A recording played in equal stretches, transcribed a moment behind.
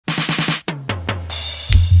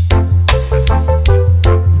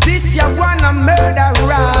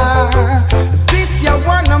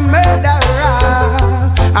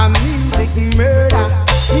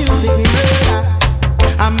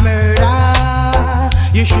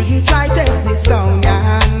You shouldn't try test this sound,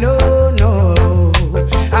 yeah. No, no,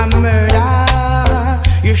 a murder.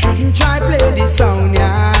 You shouldn't try play this sound,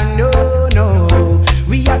 yeah. No, no.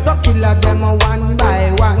 We a go killer them a one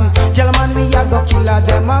by one. Gentlemen, we a go killer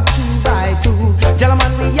them a 2 by 2.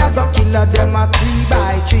 Gentlemen, we a go killer them a 3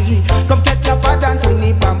 by 3. Come catch a father and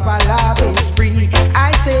Tony Pampa loving spree.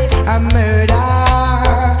 I say a murder.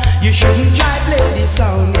 You shouldn't try play this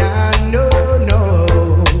sound, yeah. No, no,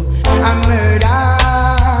 a murder.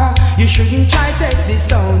 You shouldn't try test this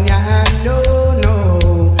sound, yeah. No,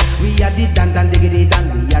 no. We a the dan dan diggity dan.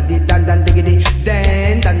 We a the dan dan diggity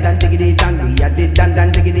dan dan diggity dan. We a the dan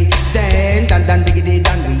dan diggity dan dan diggity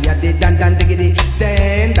dan. We a the dan dan diggity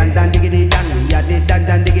dan dan diggity dan. We a the dan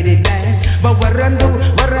dan diggity dan. But what them do,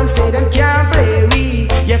 what them say them can't play we.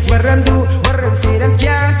 Yes, what them do, what them say them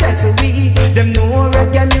can't test we. Them know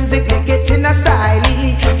reggae music, they get in a style.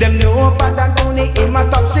 Them know Pat and Tony in my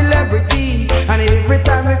top celebrity. And every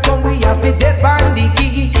time we come, we have to dip on the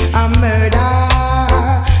key. A murder.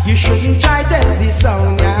 You shouldn't try test this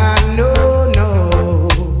sound, yeah. No, no,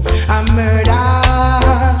 a murder.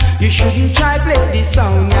 You shouldn't try play this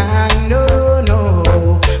sound, yeah. No, no.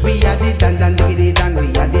 We are the dan dan diggity dan. We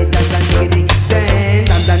are the dan dan diggity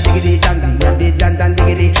dan dan diggity dan. We are the dan dan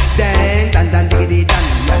diggity dan dan diggity dan.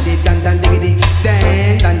 We are the dan dan diggity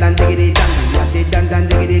dan dan diggity dan. We are the dan dan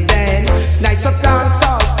diggity dan. Nice up dance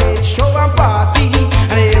all stage show and party.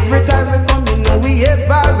 And every time we come, you know we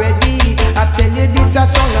ever ready. I tell you this a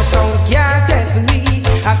sound can't test me.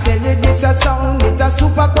 I tell you this a sound, it's a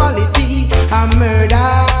super quality. A murder.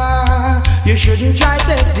 You shouldn't try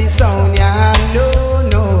test this sound, yeah. No,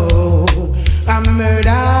 no, a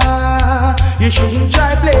murder. You shouldn't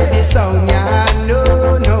try play this sound, yeah. No,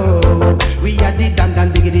 no. We are the dan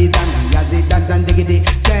dan diggity dan. We are the dan dan diggity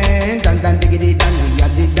dan dan diggity dan. We are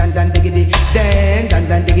the dan dan diggity dan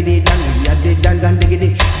dan diggity dan. We are the dan dan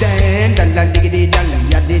diggity dan dan diggity dan.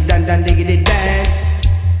 We are the dan dan diggity dan.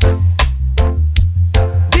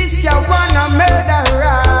 This ya wanna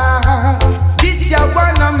murderer. This ya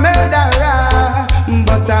wanna murderer.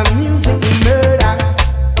 But our music murder.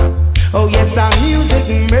 Oh yes, our music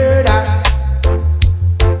murder.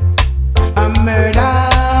 A murder.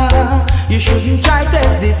 You shouldn't try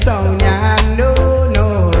test this sound, yeah. No,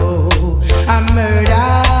 no, a murder.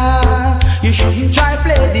 You shouldn't try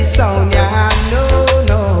play this sound, yeah. No,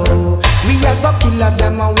 no. We a go killer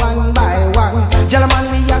them a 1 by 1. Gentlemen,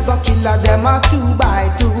 we a go killer them a 2 by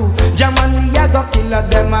 2. Gentlemen, we a go killer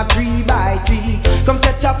them a 3 by 3. Come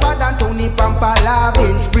catch a Pat and Tony Pampa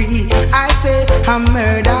loving spree. I say a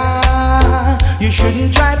murder. You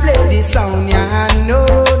shouldn't try play this sound, yeah. No,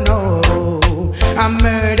 no, a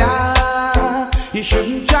murder. You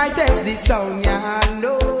shouldn't try test this sound, yeah.